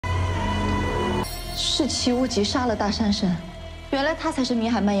是齐无极杀了大山神，原来他才是冥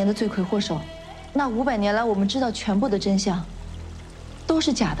海蔓延的罪魁祸首。那500年来，我们知道全部的真相，都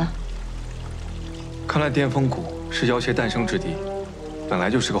是假的。看来巅峰谷是妖邪诞生之地，本来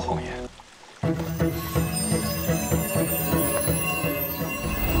就是个谎言。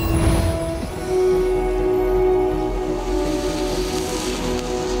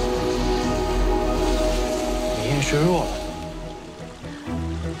你也削弱了。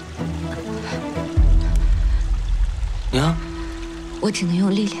 娘，我只能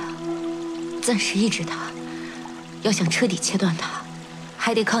用力量暂时抑制它，要想彻底切断它，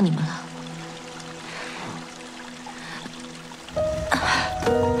还得靠你们了。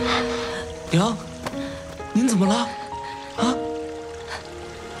娘，您怎么了？啊？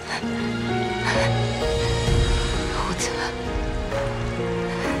虎子，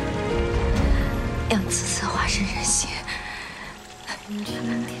让此次化身人形，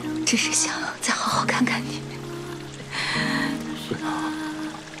只是想再好好看看你。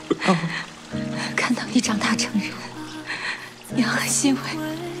 看到你长大成人，娘很欣慰，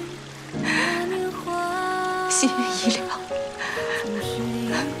心愿医疗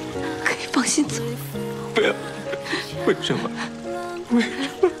可以放心走。不要，为什么？为什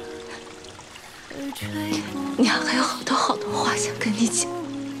么？娘还有好多好多话想跟你讲，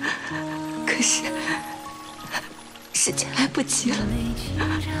可是时间来不及了。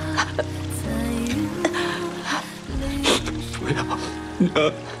不要，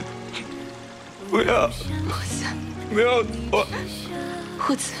娘。 不要，虎子，不要我，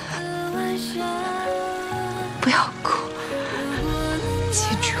虎子，不要哭，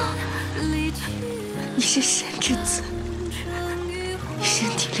记住，你是神之子，你身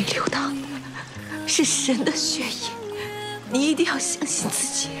体里流淌的是神的血液，你一定要相信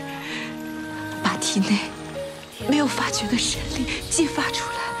自己，把体内没有发觉的神力激发出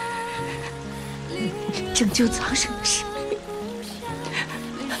来，拯救苍生的生命，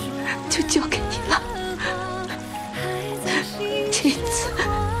就交给你了。这次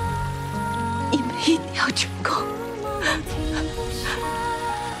你们一定要成功。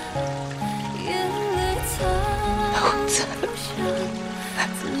虎子，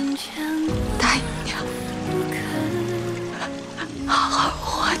答应娘，好好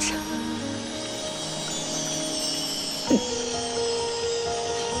活着。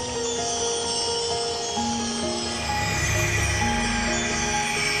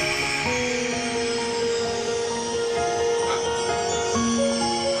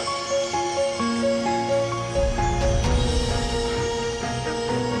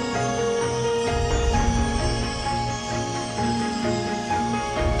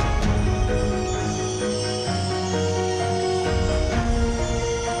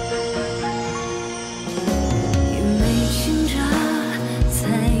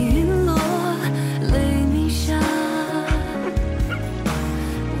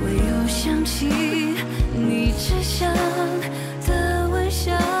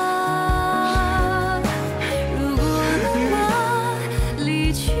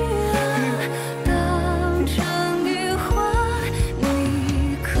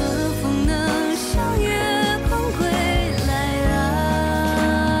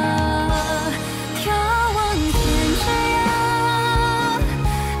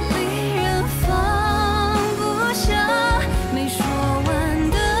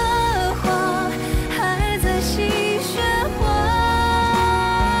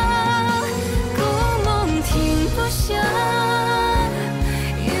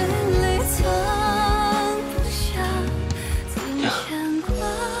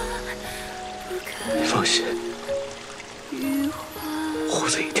放心，虎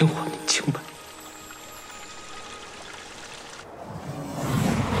子一定还你清白。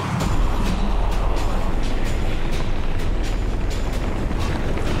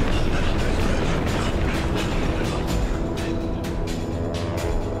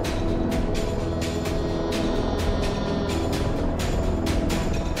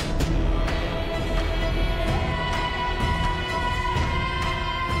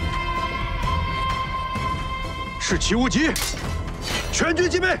是齐无极，全军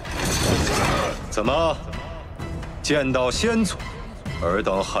击灭！怎么，见到先祖，尔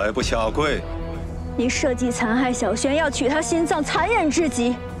等还不下跪？你设计残害小轩，要取他心脏，残忍至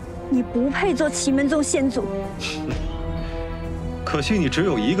极。你不配做祁门宗先祖。可惜你只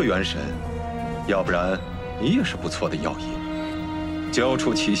有一个元神，要不然你也是不错的药引。交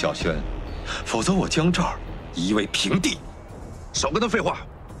出祁小轩，否则我将这儿夷为平地。少跟他废话，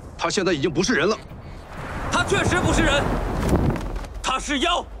他现在已经不是人了。他确实不是人，他是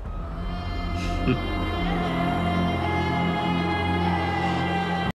妖。